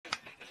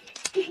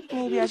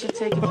Maybe I should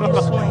take a few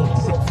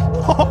swings.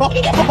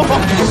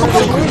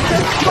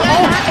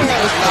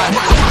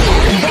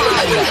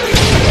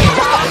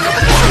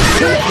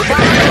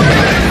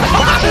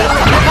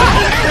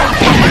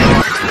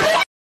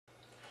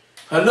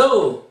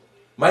 Hello,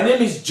 my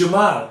name is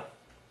Jamal.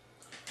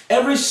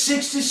 Every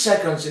 60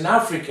 seconds in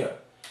Africa,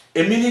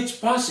 a minute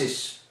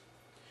passes.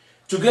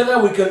 Together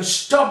we can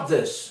stop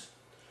this.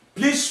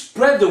 Please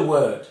spread the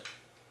word.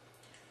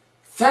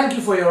 Thank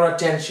you for your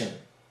attention.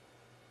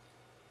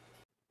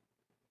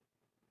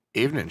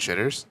 Evening,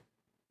 shitters.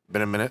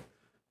 Been a minute.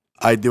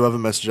 I do have a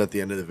message at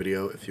the end of the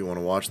video if you want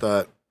to watch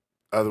that.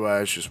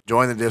 Otherwise, just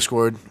join the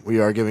Discord. We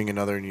are giving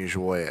another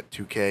unusual away at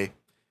 2K.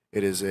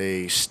 It is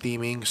a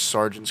steaming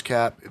sergeant's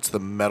cap. It's the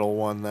metal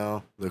one,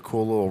 though. The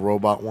cool little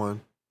robot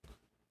one.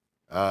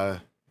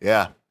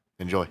 Yeah.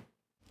 Enjoy.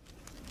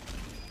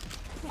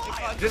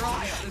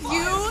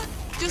 You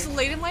just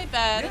laid in my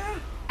bed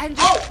and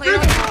just played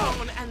on your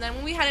phone, and then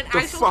when we had an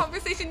actual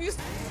conversation, you...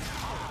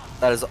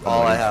 That is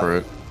all I have. For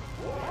it.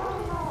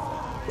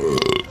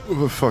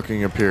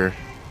 Fucking appear.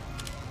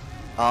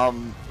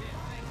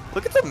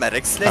 Look at the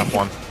medic snake.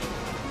 F1.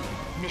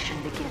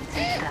 Mission begins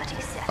in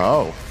 30 seconds.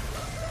 Oh.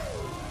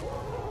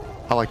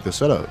 I like the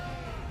setup.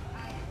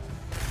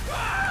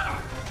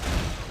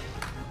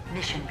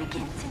 Mission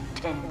begins in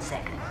 10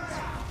 seconds.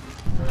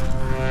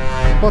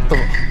 What the?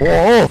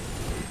 Whoa!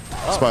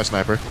 Oh. Spy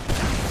sniper.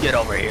 Get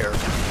over here.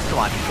 Come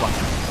on, come on.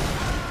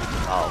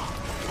 Oh.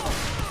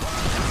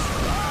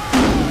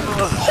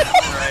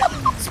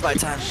 Alright. Spy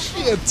time.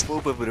 Shit.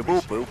 Boop, boop, boop,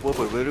 boop, boop, boop,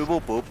 boop,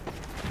 boop, boop.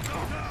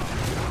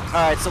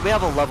 Alright, so we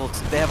have a level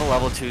they have a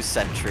level 2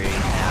 sentry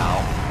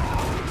now.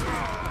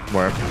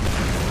 Where?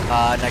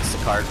 Next to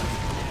cart.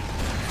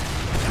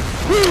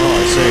 Oh,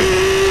 I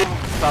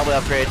see. Probably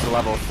upgrade to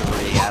level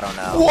 3, I don't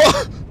know.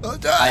 What?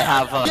 I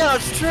have yeah,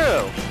 it's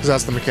true!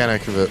 That's the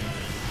mechanic of it.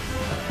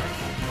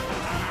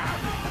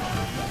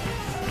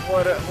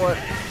 What?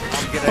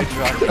 I'm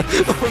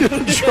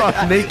gonna Draw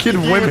naked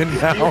women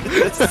now.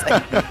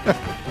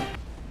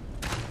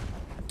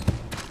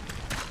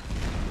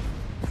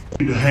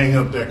 You need to hang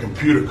up that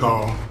computer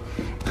call.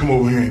 Come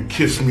over here and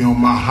kiss me on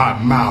my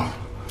hot mouth.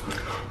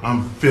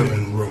 I'm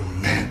feeling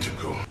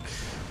romantical.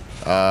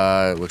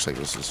 It looks like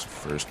this is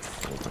first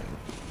full time.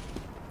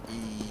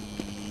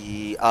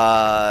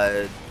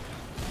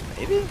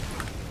 Maybe?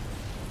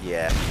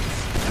 Yeah.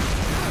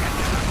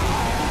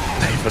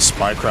 They have a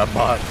spy crab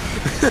bot.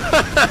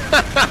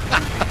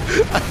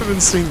 I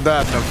haven't seen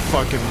that in a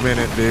fucking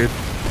minute, dude.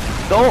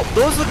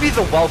 Those would be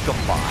the welcome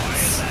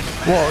bots.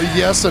 Well,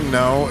 yes and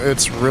no.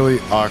 It's really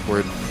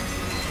awkward.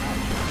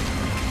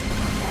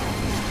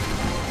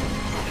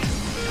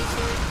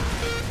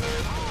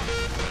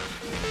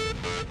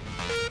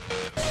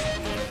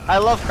 I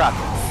love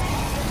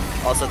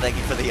Krakens. Also, thank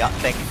you for the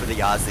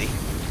Aussie.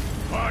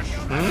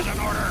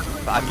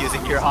 I'm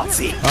using your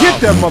Aussie. Get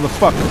that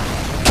motherfucker!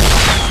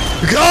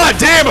 God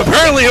damn!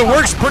 Apparently it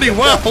works pretty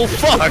well.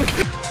 Fuck.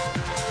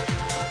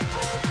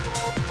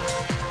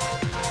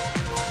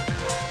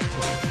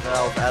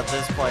 Well, at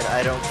this point,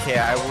 I don't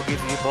care. I will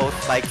give you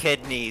both my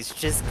kidneys.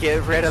 Just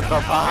get rid of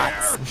the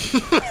bots.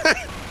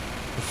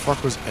 The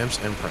fuck was Imp's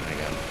imprint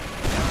again?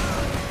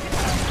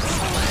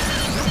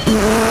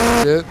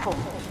 Shit.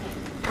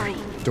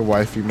 The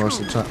wifey most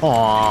of the time.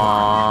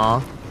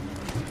 Aww.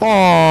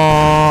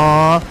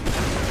 Aww.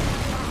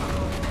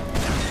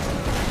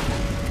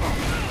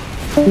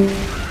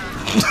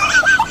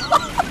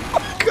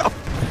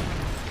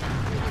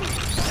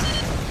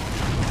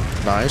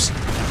 Nice.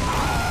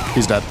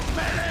 He's dead.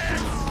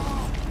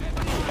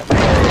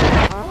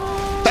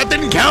 That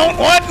didn't count?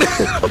 What?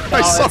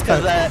 I saw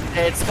that.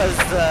 It's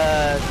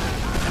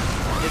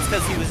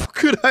because he was.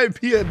 Could I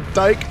be a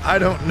dyke? I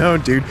don't know,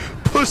 dude.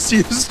 Pussy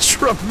is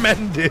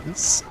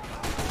tremendous.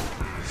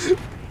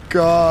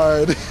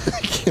 God. I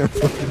can't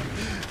fucking.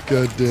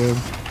 Goddamn.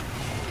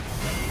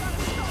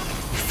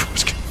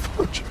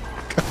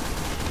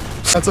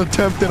 That's a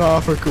tempting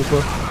offer,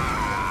 Koopa.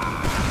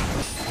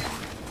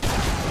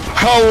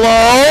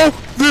 Hello?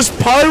 This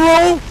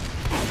pyro?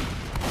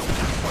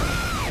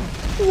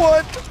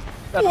 What?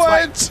 That's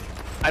what? Spy.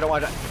 I don't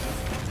want to.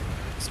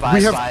 Spy,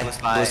 We have-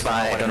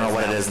 spy. I don't know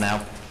what it is now.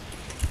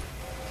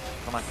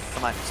 Come on,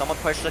 come on. Someone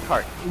push the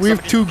cart. We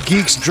have two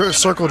geeks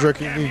circle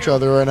jerking each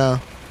other right now.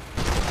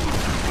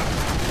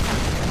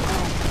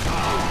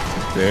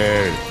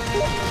 Dude.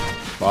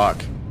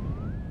 Fuck.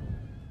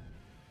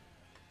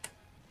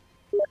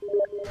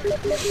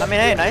 I mean,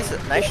 hey, nice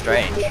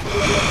range.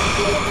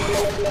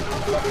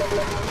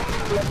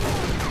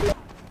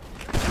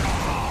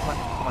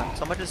 Come on.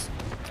 Someone just.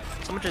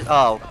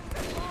 Oh.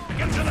 I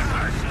can't do that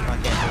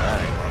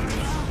anymore.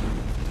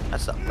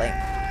 That's not lame.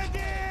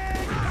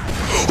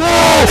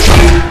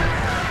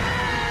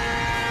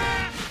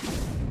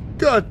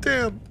 God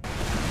damn.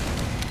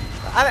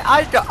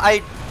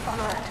 I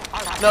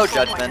no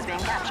judgment.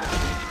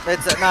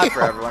 It's not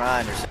for everyone. I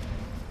understand.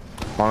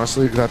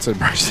 Honestly, that's it,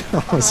 Bryce.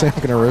 I'm saying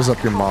I'm gonna raise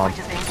up your mom.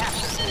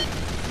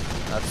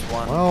 That's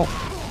one. Well,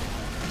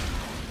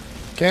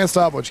 can't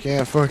stop what you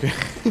can't fucking.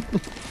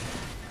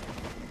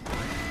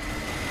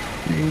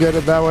 You can get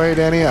it that way,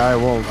 Danny. I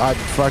won't.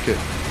 Fuck it.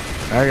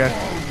 Okay.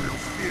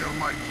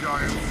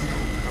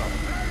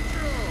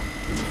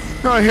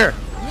 Right here.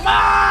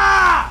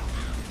 Ma!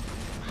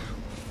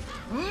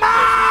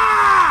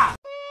 Ma!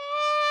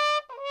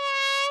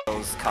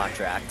 Those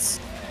contracts.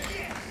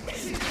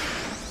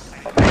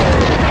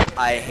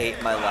 I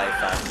hate my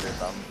life after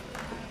them.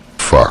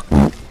 Fuck.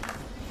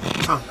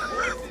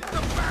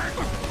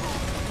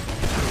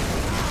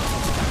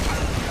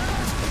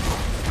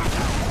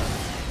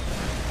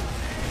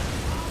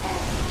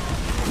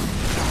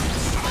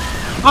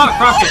 Oh,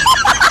 Crockett!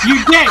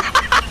 You dick!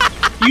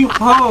 You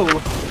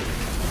hoe!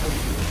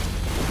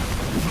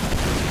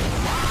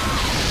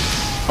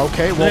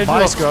 Okay, well,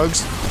 bye,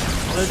 Skugs.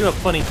 I'm gonna do a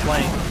funny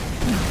flank. I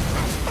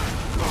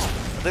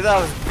think that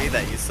was me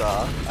that you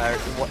saw.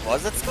 What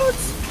was it,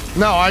 Scoots?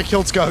 No, I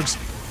killed Skugs.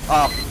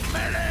 Oh.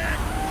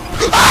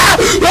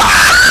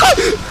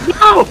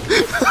 No!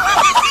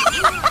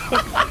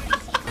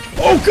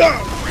 Oh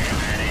god!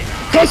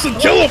 Carson,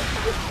 kill him!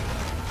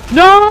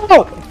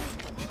 No!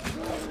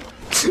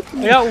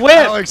 I got whipped!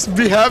 Alex,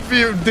 be happy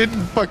you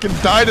didn't fucking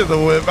die to the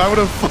whip. I would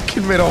have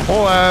fucking made a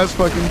whole ass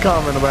fucking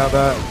comment about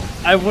that.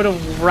 I would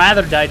have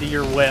rather died to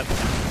your whip.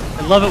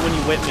 I love it when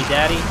you whip me,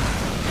 Daddy.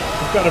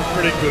 I've got a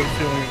pretty good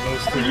feeling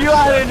those two. You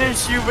had an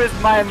issue with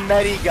my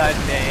Medigun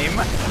name.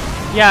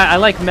 Yeah, I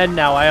like med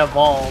now. I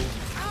evolved.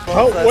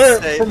 Oh, where?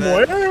 From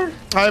where?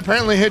 I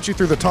apparently hit you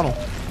through the tunnel.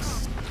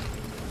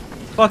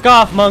 Fuck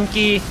off,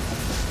 monkey.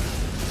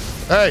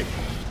 Hey.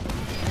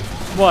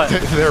 What?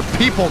 They're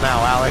people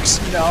now, Alex.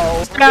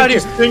 No. Get out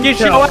here. Get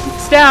your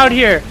ass down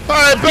here.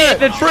 Alright, bet.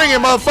 Bring it,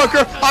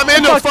 motherfucker. I'm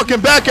into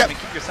fucking back at.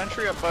 Keep your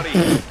sentry up, buddy.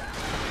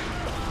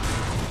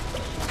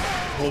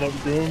 Hold up,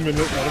 give him a minute,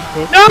 let him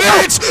cook. No!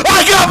 Bitch!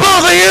 I got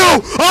both of you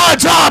on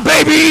top,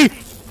 baby!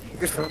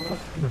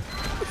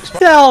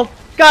 Hell,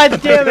 god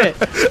damn it.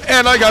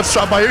 And I got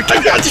shot by your.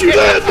 I got you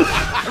then!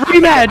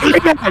 Rematch,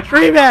 rematch,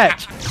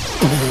 rematch.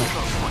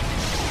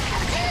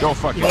 Don't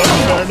fucking.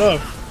 Fair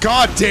enough.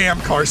 God damn,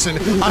 Carson.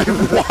 I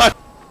what?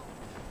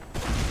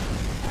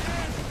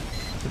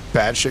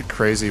 Bad shit,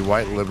 crazy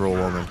white liberal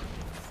woman.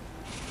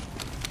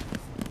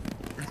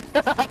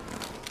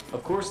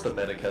 Of course the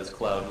medic has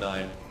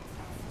Cloud9.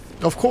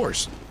 Of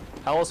course.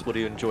 How else would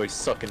he enjoy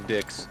sucking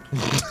dicks?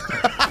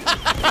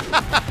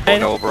 Oh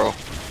no, bro.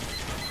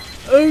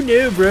 Oh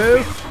no,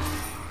 bro.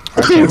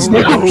 Oh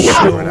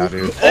no,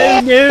 dude. Oh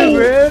no,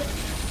 bro.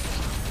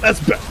 That's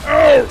bad.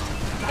 Oh!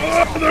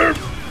 Oh, they're...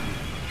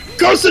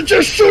 Carson,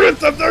 just shoot at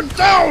them! They're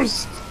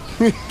doused!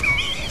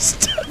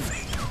 Stop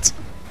it.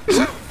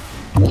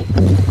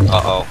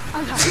 Uh-oh.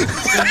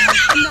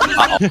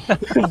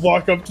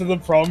 Walk up to the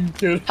problem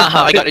kid.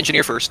 Haha, I got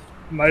engineer first.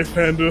 Knife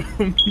hand to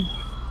him.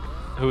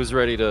 Who's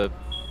ready to...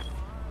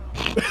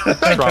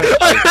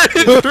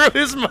 Through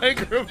his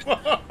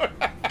microphone.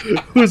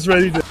 Who's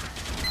ready to...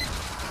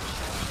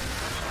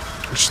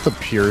 Just the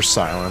pure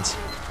silence.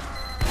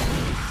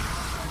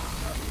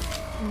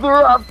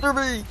 They're after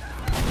me.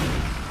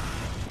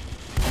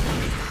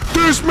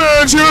 This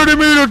man's here to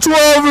meet a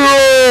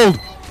 12-year-old!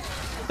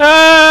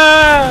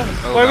 Ah!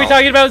 Oh, Why are we no.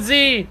 talking about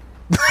Z?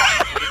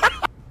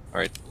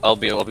 Alright, I'll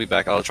be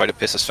back. I'll try to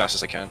piss as fast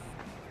as I can.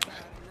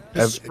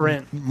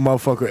 Sprint.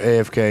 Motherfucker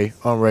AFK.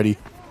 I'm ready.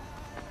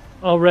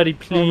 Already,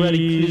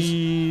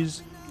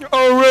 please.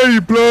 Already,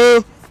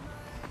 bro.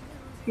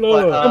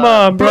 Come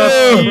on, bro.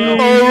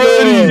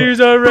 Already.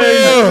 He's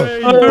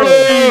already.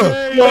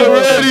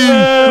 Already.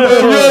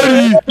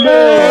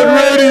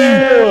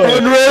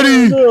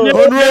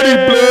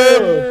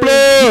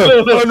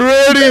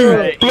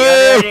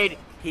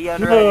 He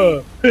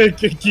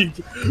unready.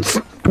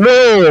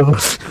 No.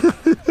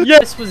 Yeah,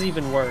 this was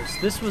even worse.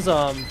 This was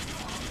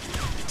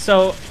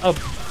so a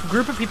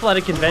group of people at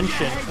a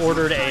convention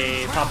ordered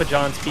a Papa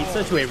John's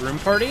pizza to a room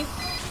party,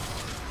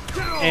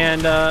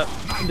 and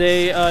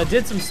they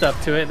did some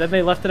stuff to it. Then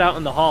they left it out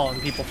in the hall,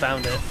 and people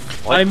found it.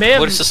 What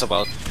is this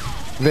about?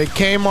 They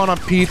came on a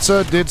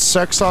pizza, did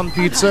sex on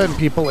pizza, and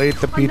people ate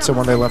the pizza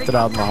when they left it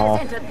out in the hall.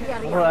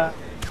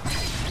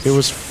 It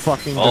was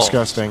fucking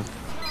disgusting.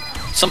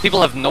 Some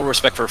people have no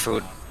respect for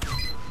food.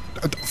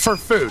 For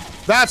food.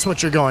 That's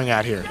what you're going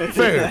at here.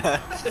 Food.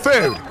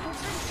 Food.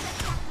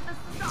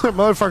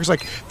 Motherfuckers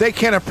like, they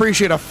can't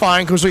appreciate a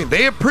fine cuisine.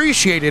 They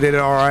appreciated it,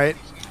 alright.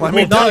 Let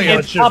me tell you.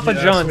 It's Papa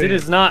John's. It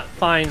is not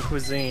fine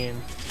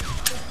cuisine.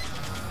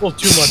 Well,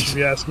 too much if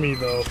you ask me,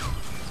 though.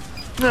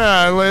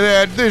 Nah,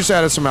 they just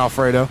added some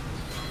Alfredo.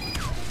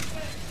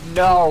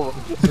 No,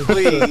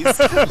 please.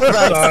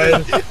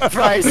 Bryson,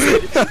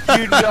 Bryson,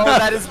 you know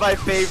that is my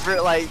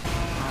favorite, like...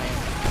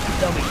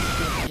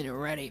 Get it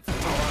ready.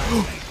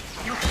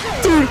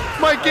 Dude,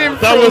 my game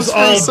froze. That was for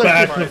a all second.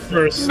 back the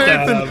first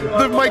stab.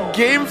 Nathan, my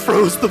game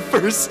froze the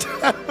first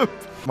stab.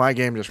 My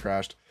game just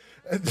crashed.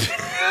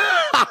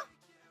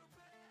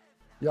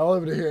 Y'all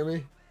able to hear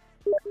me?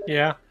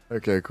 Yeah.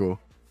 Okay, cool.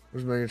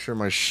 Just making sure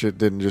my shit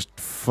didn't just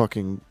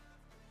fucking...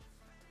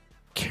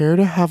 Care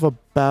to have a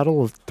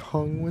battle of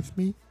tongue with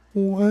me?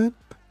 What?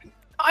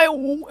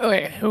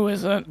 Wait, who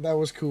is it? That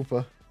was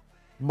Koopa.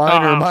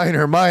 Minor. Okay,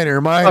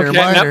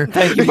 nope,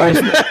 thank you, Bryce.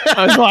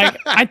 I was like,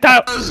 I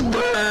thought.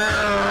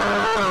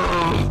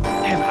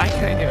 Damn, I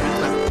couldn't do it.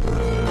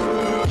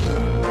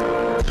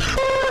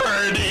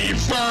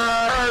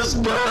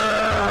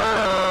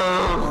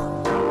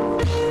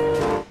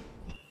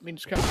 I mean,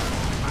 just go.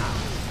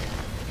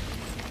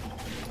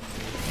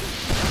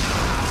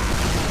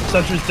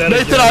 Sentry's dead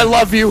Nathan, again. I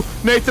love you.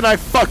 Nathan, I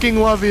fucking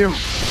love you.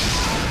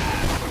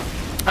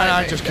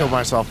 I just killed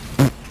myself.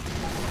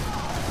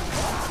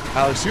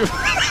 Alex, you.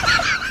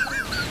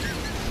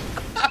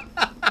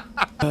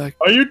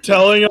 Are you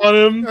telling on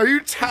him? Are you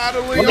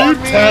tattling Are on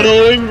you me?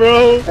 tattling,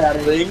 bro?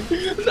 Tattling?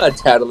 I'm not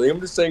tattling, I'm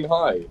just saying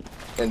hi.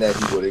 And then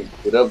he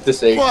wouldn't get up to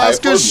say Well, hi. that's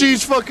because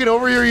she's fucking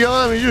over here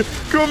yelling at me.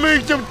 Go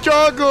make some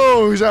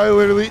tacos. I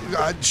literally,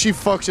 she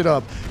fucks it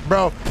up.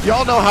 Bro,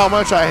 y'all know how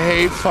much I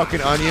hate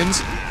fucking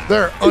onions.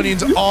 There are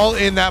onions all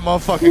in that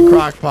motherfucking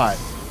crock pot.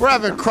 We're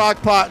having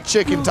crock pot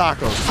chicken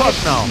tacos. Fuck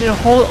no. The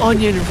whole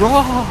onion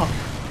raw.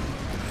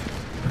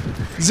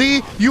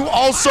 Z, you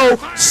also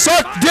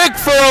suck dick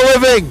for a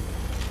living.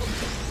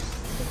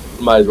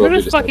 Might as well You're be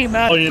just the fucking same.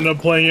 mad. I'll end up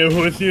playing it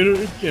with you to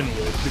begin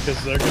with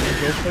because they're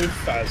gonna go play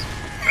fast.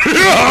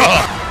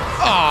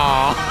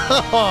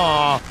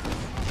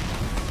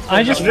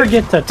 I just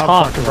forget to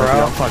talk, bro.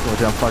 I'm fucking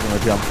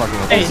with you.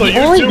 Hey, So the you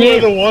only two game-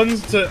 are the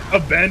ones to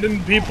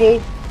abandon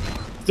people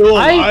still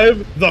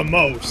alive the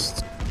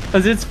most.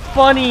 Cause it's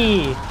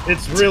funny.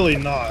 It's really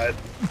not.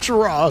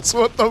 Dross,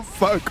 what the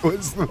fuck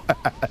was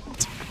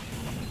that?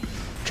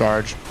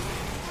 Charge.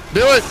 Do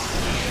it!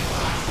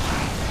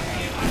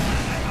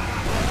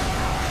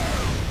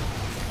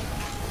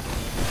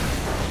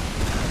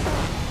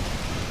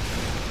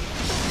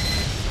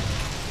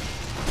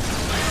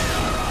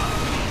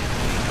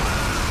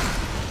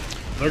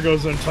 There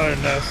goes the entire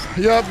nest.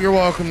 Yup, you're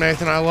welcome,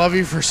 Nathan. I love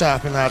you for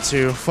sapping that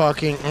too.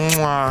 Fucking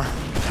mwah.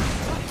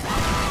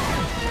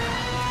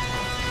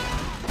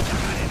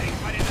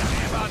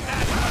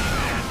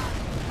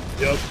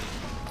 Yep.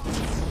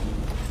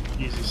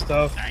 Easy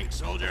stuff. Thanks,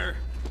 soldier.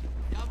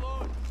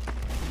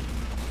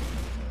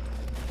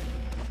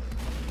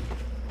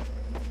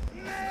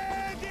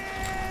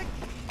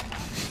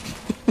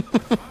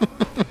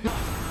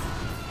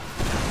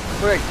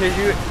 Wait,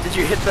 did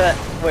you hit that?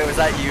 Wait, was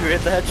that you who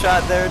hit the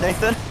headshot there,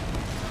 Nathan?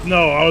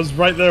 No, I was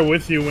right there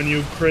with you when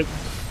you crit.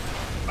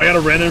 I got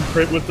a random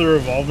crit with the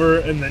revolver,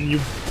 and then you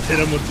hit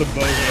him with the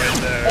bow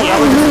right there.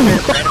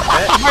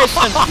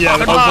 Yeah,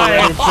 that was a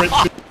random crit.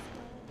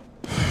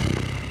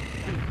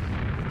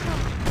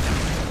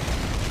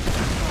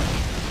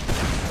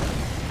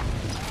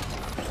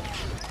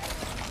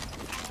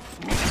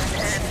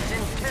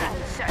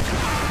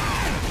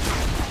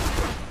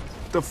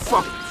 The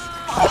fuck?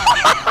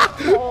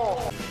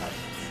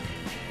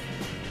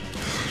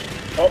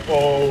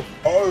 Uh-oh,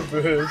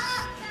 harvest.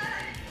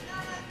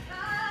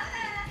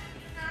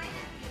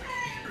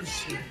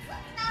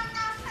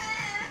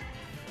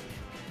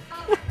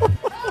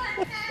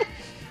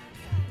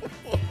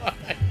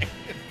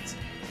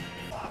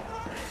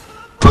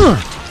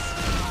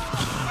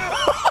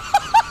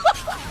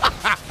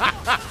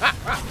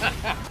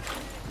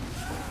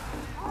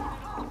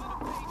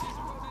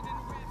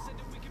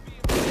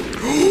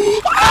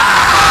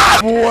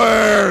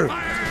 Where?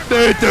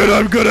 Nathan,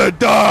 I'm gonna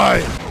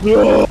die!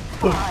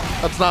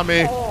 That's not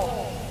me.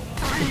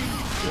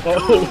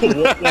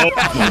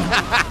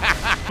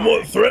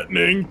 What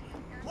threatening?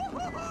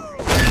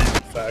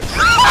 Facts.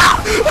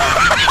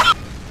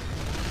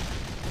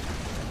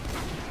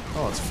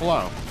 Oh, it's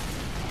Flo.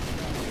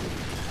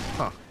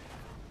 Huh.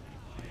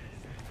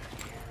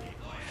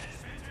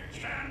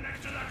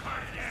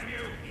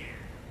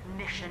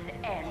 Mission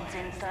ends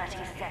in 30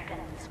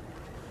 seconds.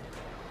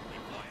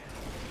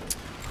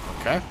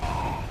 Okay.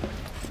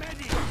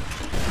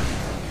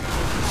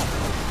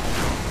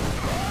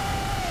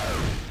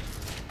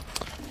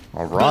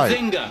 All right.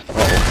 Bazinga!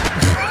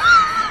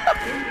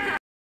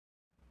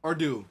 Or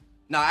do.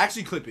 Nah,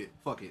 actually clip it.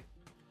 Fuck it.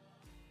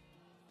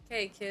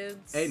 Okay,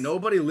 kids. Hey,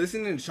 nobody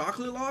listening to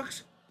Chocolate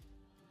Locks?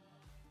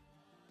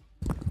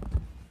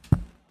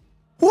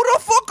 Who the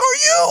fuck are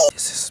you?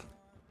 This is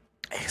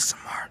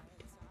ASMR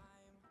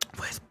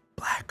with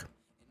Black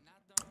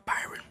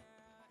Byron.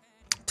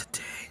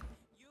 Today,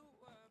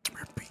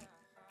 we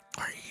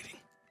are eating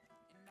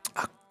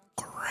a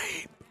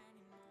grape.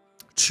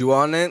 Chew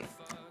on it.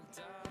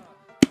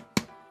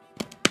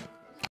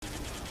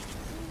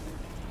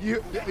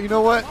 You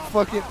know what?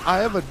 Fucking, I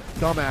have a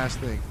dumbass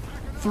thing.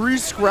 3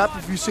 scrap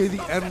if you say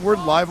the N-word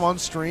live on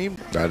stream.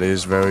 That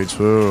is very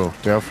true.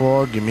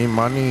 Therefore, give me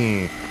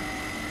money.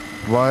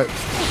 But,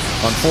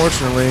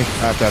 unfortunately,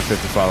 I have to have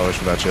 50 followers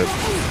for that shit.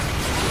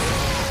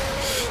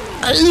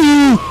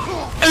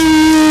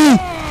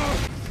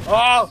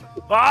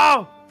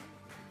 Oh!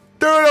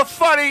 Do the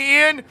funny,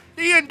 Ian!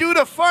 Ian, do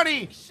the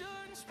funny!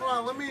 Hold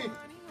on, let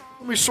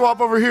me swap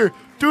over here.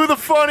 Do the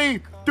funny!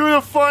 Do the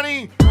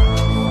funny!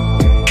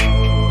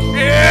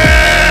 Yeah!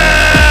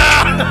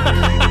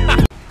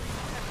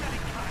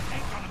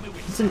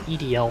 It's an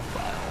EDL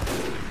file.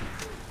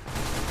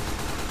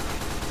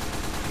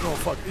 Oh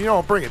fuck! You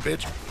know, bring it,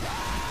 bitch.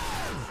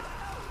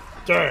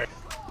 Dang.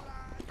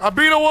 I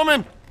beat a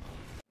woman!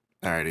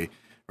 Alrighty.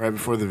 Right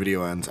before the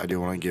video ends, I do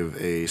want to give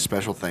a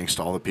special thanks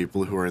to all the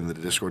people who are in the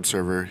Discord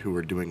server who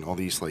are doing all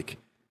these, like,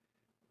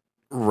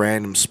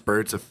 random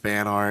spurts of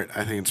fan art.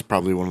 I think it's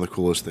probably one of the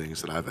coolest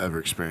things that I've ever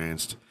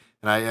experienced.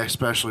 And I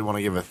especially want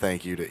to give a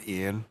thank you to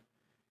Ian.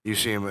 You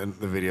see him in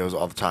the videos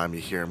all the time. You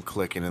hear him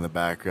clicking in the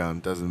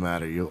background. Doesn't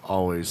matter. You'll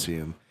always see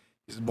him.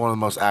 He's one of the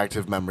most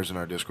active members in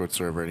our Discord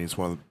server, and he's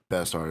one of the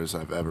best artists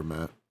I've ever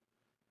met.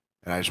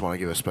 And I just want to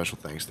give a special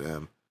thanks to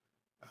him.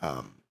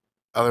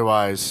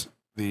 Otherwise,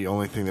 the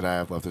only thing that I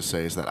have left to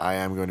say is that I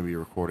am going to be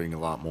recording a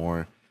lot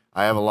more.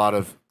 I have a lot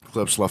of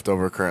clips left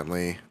over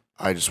currently.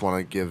 I just want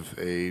to give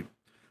a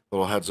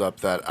little heads up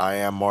that I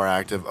am more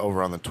active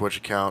over on the Twitch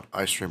account.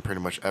 I stream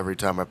pretty much every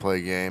time I play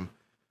a game.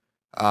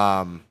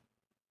 Other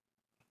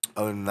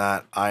than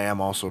that, I am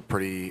also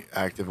pretty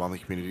active on the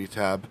community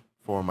tab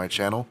for my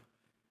channel.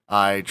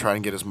 I try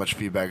and get as much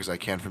feedback as I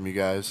can from you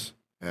guys,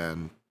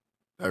 and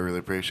I really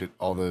appreciate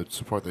all the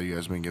support that you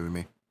guys have been giving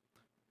me.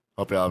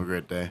 Hope you all have a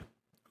great day.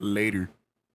 Later.